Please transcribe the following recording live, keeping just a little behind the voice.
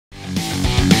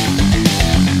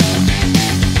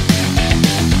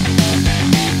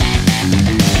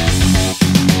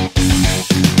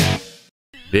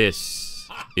This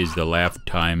is the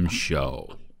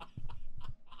LaughTimeShow.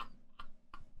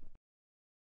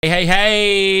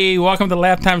 Hey, welcome to the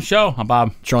LaughTimeShow. I'm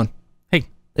Bob. Sean. Hey,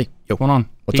 yo. What's going on?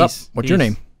 What's up? What's your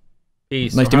name?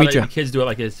 Peace. Nice to meet you. Kids do it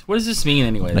like this. What does this mean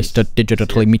anyway? Nice to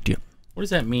digitally meet you. What does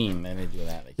that mean that they do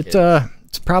that? Like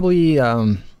It's probably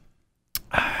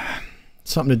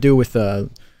something to do with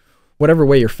whatever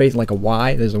way you're facing, like a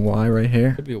Y. There's a Y right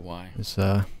here. Could be a Y. It's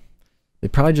they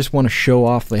probably just want to show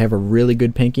off. They have a really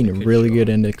good pinky and a really good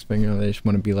index finger. They just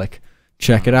want to be like,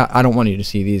 check it out. I don't want you to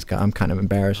see these guys. I'm kind of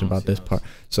embarrassed about this part.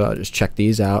 So I'll just check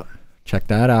these out. Check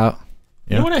that out.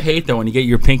 You know what I hate though? When you get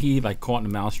your pinky like caught in the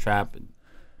mousetrap,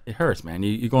 it hurts, man.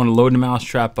 You're going to load the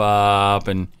mousetrap up,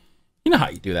 and you know how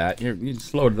you do that. You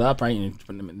just load it up, right?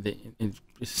 And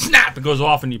snap! It goes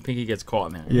off, and your pinky gets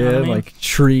caught in there. You know what I mean? Like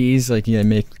trees, like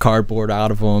make cardboard out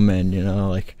of them, and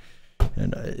like.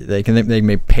 And they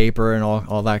make paper and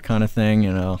all that kind of thing,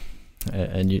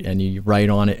 and you write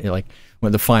on it, like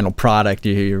when the final product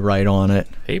you write on it.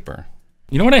 Paper.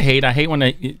 You know what I hate? I hate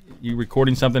when you're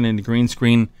recording something in the green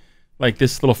screen, like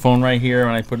this little phone right here.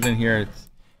 When I put it in here,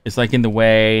 it's like in the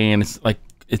way, and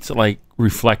it's like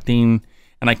reflecting,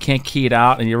 and I can't key it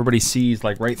out, and everybody sees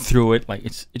like right through it. Like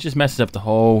it just messes up the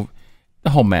whole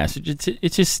mess.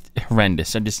 It's just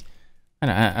horrendous. I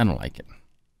don't like it.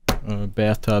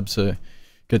 Bathtubs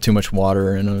get too much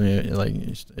water in them, like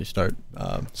you start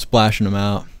splashing them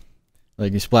out.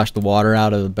 Like you splash the water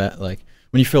out of the bath, like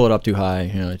when you fill it up too high,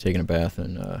 taking a bath,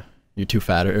 and you're too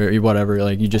fat or whatever,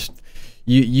 like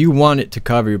you want it to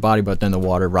cover your body, but then the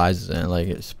water rises and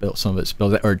like some of it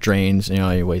spills or it drains,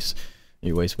 you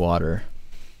waste water.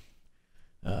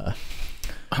 How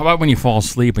about when you fall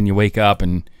asleep and you wake up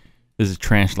and there's a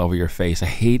tarantula over your face? I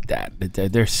hate that.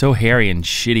 They're so hairy and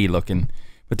shitty looking.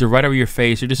 But they're right over your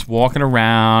face. You're just walking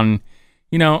around.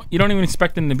 You don't even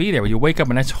expect them to be there. When you wake up,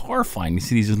 and that's horrifying. You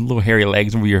see these little hairy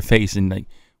legs over your face, and like,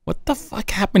 what the fuck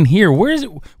happened here? Where is it?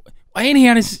 Why ain't he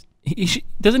on his?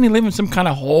 Doesn't he live in some kind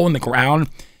of hole in the ground?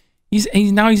 He's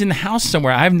in the house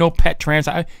somewhere. I have no pet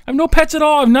I have no pets at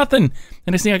all. I have nothing.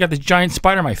 And this thing, I got this giant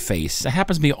spider in my face. It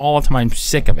happens to me all the time. I'm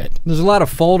sick of it. There's a lot of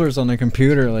folders on the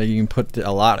computer. Like you can put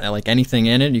a lot, like anything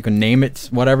in it. You can name it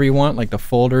whatever you want. Like the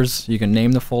folders, you can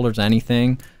name the folders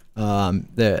anything.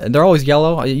 They're always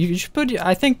yellow. You should put.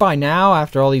 I think by now,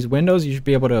 after all these windows, you should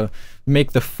be able to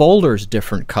make the folders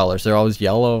different colors. They're always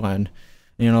yellow, and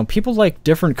people like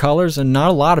different colors, and not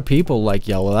a lot of people like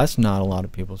yellow. That's not a lot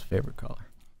of people's favorite color.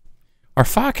 Our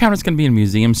file cabinets going to be in a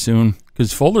museum soon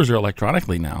because folders are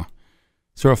electronically now.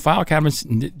 So our file cabinets,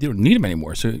 they don't need them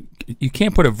anymore. So you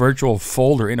can't put a virtual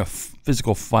folder in a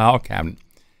physical file cabinet.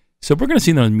 So we're going to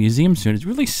see them in a museum soon. It's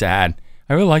really sad.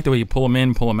 I really like the way you pull them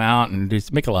in, pull them out, and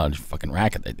just make a lot of fucking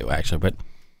racket they do, actually. But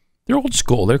they're old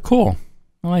school. They're cool.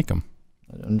 I like them.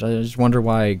 I just wonder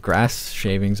why grass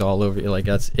shavings all over you. Like,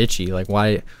 that's itchy. Like,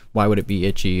 why would it be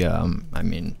itchy?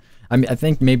 I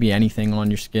think maybe anything on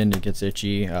your skin that gets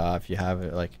itchy if you have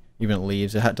it, like even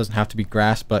leaves. It doesn't have to be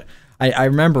grass, but I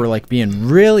remember like being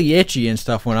really itchy and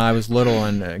stuff when I was little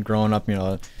and growing up.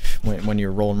 When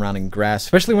you're rolling around in grass,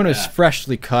 especially when it was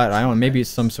freshly cut. I don't know. Maybe it's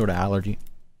some sort of allergy.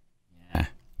 Yeah.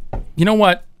 You know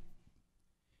what?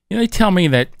 They tell me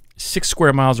that 6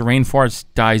 square miles of rainforest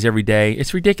dies every day.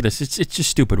 It's ridiculous. It's just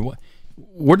stupid.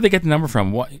 Where do they get the number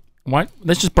from? What?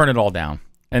 Let's just burn it all down,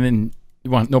 and then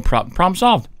you want no problem. Problem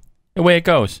solved. The way it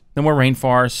goes. No more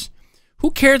rainforests.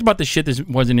 Who cares about the shit that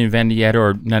wasn't invented yet,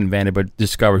 or not invented, but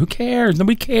discovered? Who cares?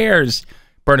 Nobody cares.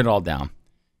 Burn it all down.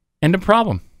 End of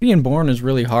problem. Being born is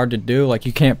really hard to do. Like,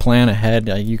 you can't plan ahead.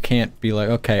 You can't be like,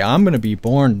 okay, I'm going to be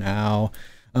born now.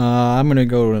 I'm going to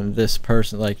go to this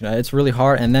person. Like, it's really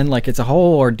hard. And then, like, it's a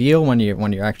whole ordeal when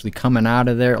you're actually coming out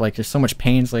of there. Like, there's so much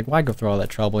pain. It's like, why go through all that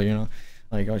trouble,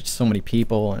 Like, there's so many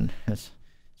people, and it's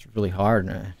really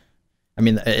hard. I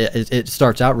mean, it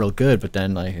starts out real good, but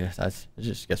then like it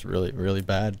just gets really, really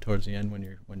bad towards the end when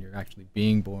you're actually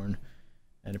being born,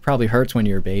 and it probably hurts when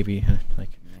you're a baby. Like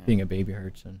being a baby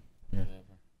hurts, and yeah.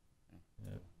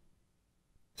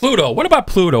 Pluto. What about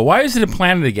Pluto? Why is it a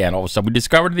planet again? All of a sudden, we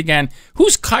discovered it again.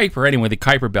 Who's Kuiper anyway? The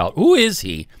Kuiper Belt. Who is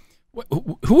he?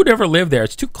 Who would ever live there?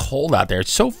 It's too cold out there.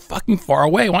 It's so fucking far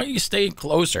away. Why don't you stay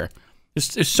closer?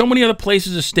 There's so many other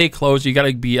places to stay closer. You got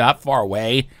to be that far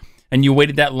away. And you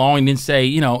waited that long and didn't say,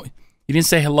 you didn't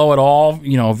say hello at all,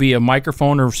 via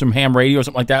microphone or some ham radio or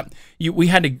something like that. We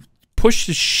had to push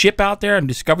the ship out there and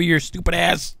discover your stupid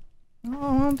ass. Oh,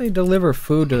 why don't they deliver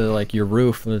food to like your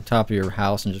roof, the top of your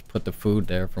house, and just put the food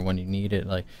there for when you need it?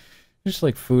 Like, just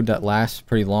like food that lasts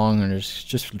pretty long, and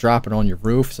just drop it on your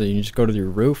roof, so you can just go to your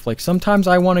roof. Like sometimes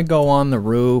I want to go on the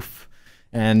roof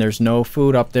and there's no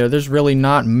food up there. There's really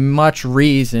not much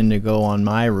reason to go on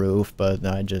my roof, but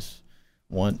I just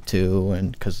want to,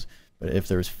 and but if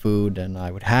there's food, then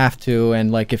I would have to.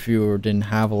 And like if you didn't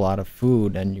have a lot of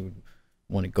food and you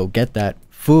want to go get that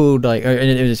food, like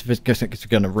if it's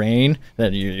gonna rain,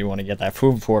 then you want to get that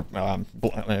food before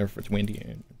if it's windy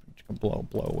and blow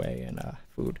away, and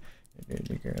food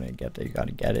you're gonna get there. You got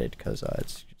to get it because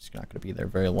it's not gonna be there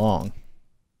very long.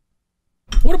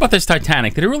 What about this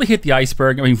Titanic? Did it really hit the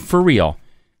iceberg? I mean, for real.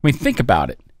 I mean, think about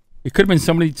it. It could have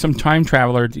been some time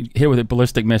traveler hit with a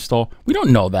ballistic missile. We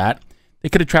don't know that. They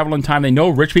could have traveled in time. They know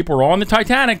rich people are on the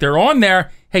Titanic. They're on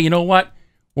there. Hey, you know what?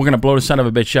 We're going to blow the son of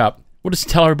a bitch up. We'll just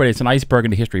tell everybody it's an iceberg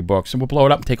in the history books, and we'll blow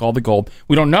it up and take all the gold.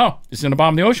 We don't know. It's in the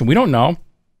bottom of the ocean. We don't know.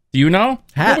 Do you know?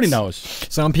 Hats. Nobody knows.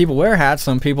 Some people wear hats.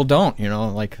 Some people don't. You know,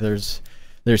 like there's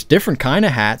different kind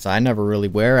of hats. I never really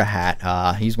wear a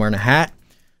hat. He's wearing a hat.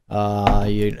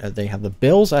 They have the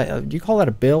bills. Do you call that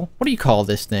a bill? What do you call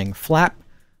this thing? Flap?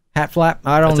 Hat flap?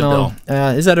 I don't know. That's a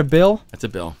bill. Is that a bill? That's a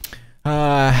bill.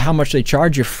 How much they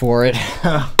charge you for it?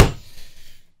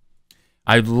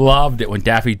 I loved it when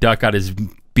Daffy Duck got his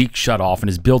beak shut off and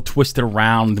his bill twisted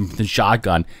around the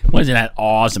shotgun. Wasn't that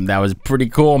awesome? That was pretty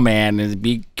cool, man. His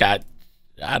beak got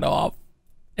shot off,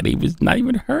 and he was not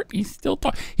even hurt. He still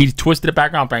talked. He twisted it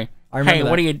back around, saying, "Hey,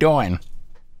 what are you doing?"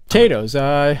 Potatoes.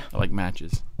 I like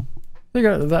matches. They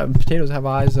got that. Potatoes have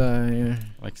eyes. Yeah.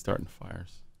 I like starting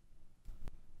fires.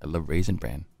 I love Raisin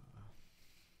Bran.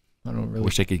 I don't really.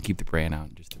 Wish I could keep the bran out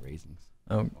and just the raisins.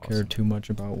 I don't care too much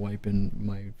about wiping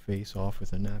my face off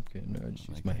with a napkin. I just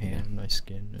use my hand and my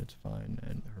skin. It's fine.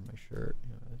 And or my shirt.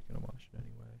 You know, I'm gonna wash it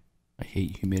anyway. I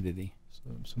hate humidity.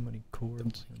 So many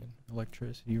cords and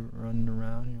electricity running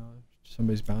around. You know,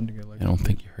 somebody's bound to get like. I don't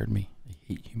think you heard me. I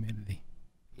hate humidity.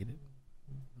 Hate it.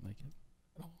 I like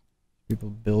it. People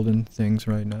building things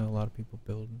right now. A lot of people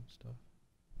building stuff.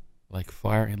 Like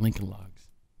fire and Lincoln logs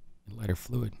and lighter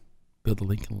fluid. Build a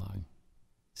Lincoln log.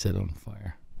 Set it on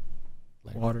fire.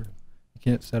 Water. You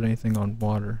can't set anything on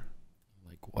water.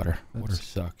 Like water. Water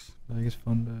sucks. I think it's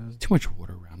fun to. There's too much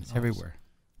water around. It's everywhere.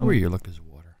 Everywhere you look, there's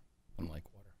water. I don't like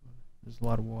water. There's a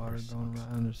lot of water going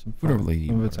around. There's some. We don't really need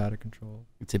some of water. it's out of control.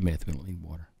 It's a myth. We don't need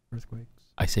water. Earthquakes.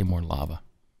 I say more lava.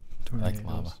 Tornadoes. I like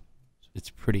lava. It's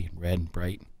pretty red and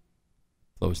bright.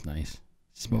 Flows nice.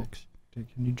 Smokes. Can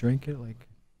you drink it? Like.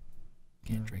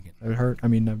 Can't drink it. It would hurt. I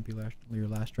mean, that'd be your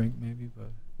last drink, maybe,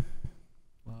 but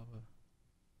lava.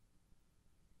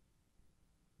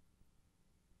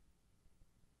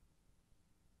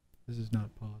 This is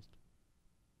not paused.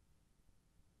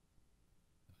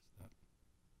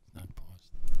 It's not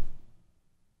paused.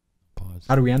 Pause.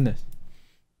 How do we end this?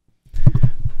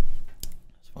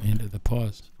 End of the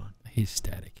pause. I hate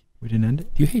static. We didn't end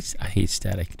it? Do you hate? I hate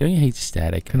static. Don't you hate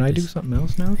static? Can I do something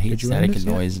else now? I hate static and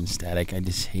noise and static. I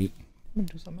just hate.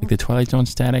 Do something like the Twilight Zone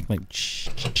static. Like. I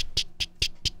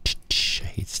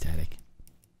hate static.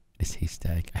 I just hate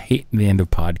static. I hate the end of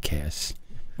podcasts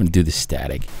when they do the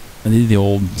static. When they do the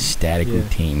old static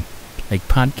routine. Like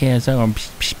podcasts.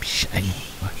 I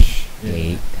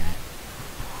hate that.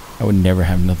 I would never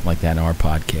have nothing like that in our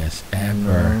podcast.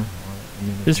 Ever. No.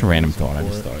 Just a random thought. I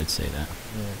just thought I'd say that.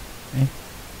 Yeah.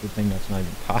 Good thing that's not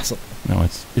even possible. No,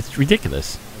 it's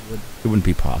ridiculous. It wouldn't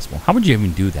be possible. How would you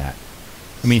even do that?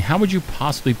 I mean, how would you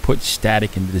possibly put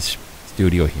static into this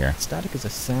studio here? Static is a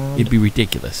sound. It'd be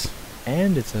ridiculous.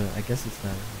 And I guess it's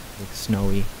not like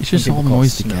snowy. It's just all the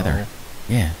noise together.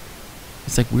 Yeah.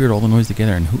 It's like weird, all the noise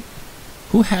together. And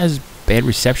who has bad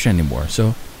reception anymore?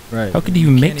 So how could you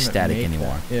even make static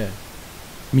anymore? Yeah.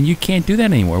 I mean, you can't do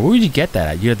that anymore. Where would you get that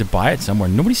at? You have to buy it somewhere.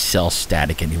 Nobody sells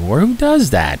static anymore. Who does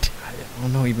that? I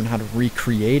don't know even how to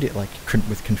recreate it, like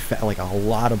with confetti, like a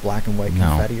lot of black and white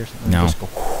confetti or something. No. Just go.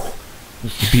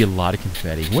 It'd be a lot of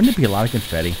confetti. Wouldn't it be a lot of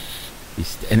confetti?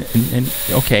 And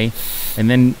okay, and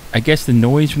then I guess the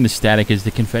noise from the static is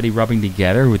the confetti rubbing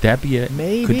together. Would that be it?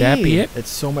 Maybe. Could that be it? It's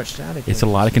so much static. It's a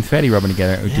lot of confetti rubbing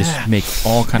together. It would just make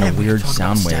all kind of weird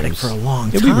sound waves. Static for a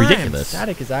long time. It'd be ridiculous.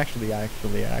 Static is actually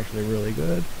really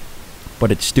good.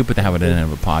 But it's stupid to have it in the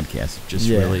end of a podcast. It just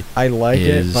really I like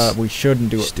it, but we shouldn't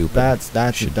do it. Stupid.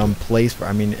 That's a dumb place for.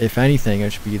 I mean, if anything,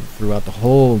 it should be throughout the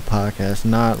whole podcast,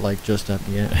 not like just at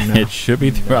the end. No. It should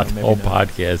be throughout the whole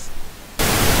podcast.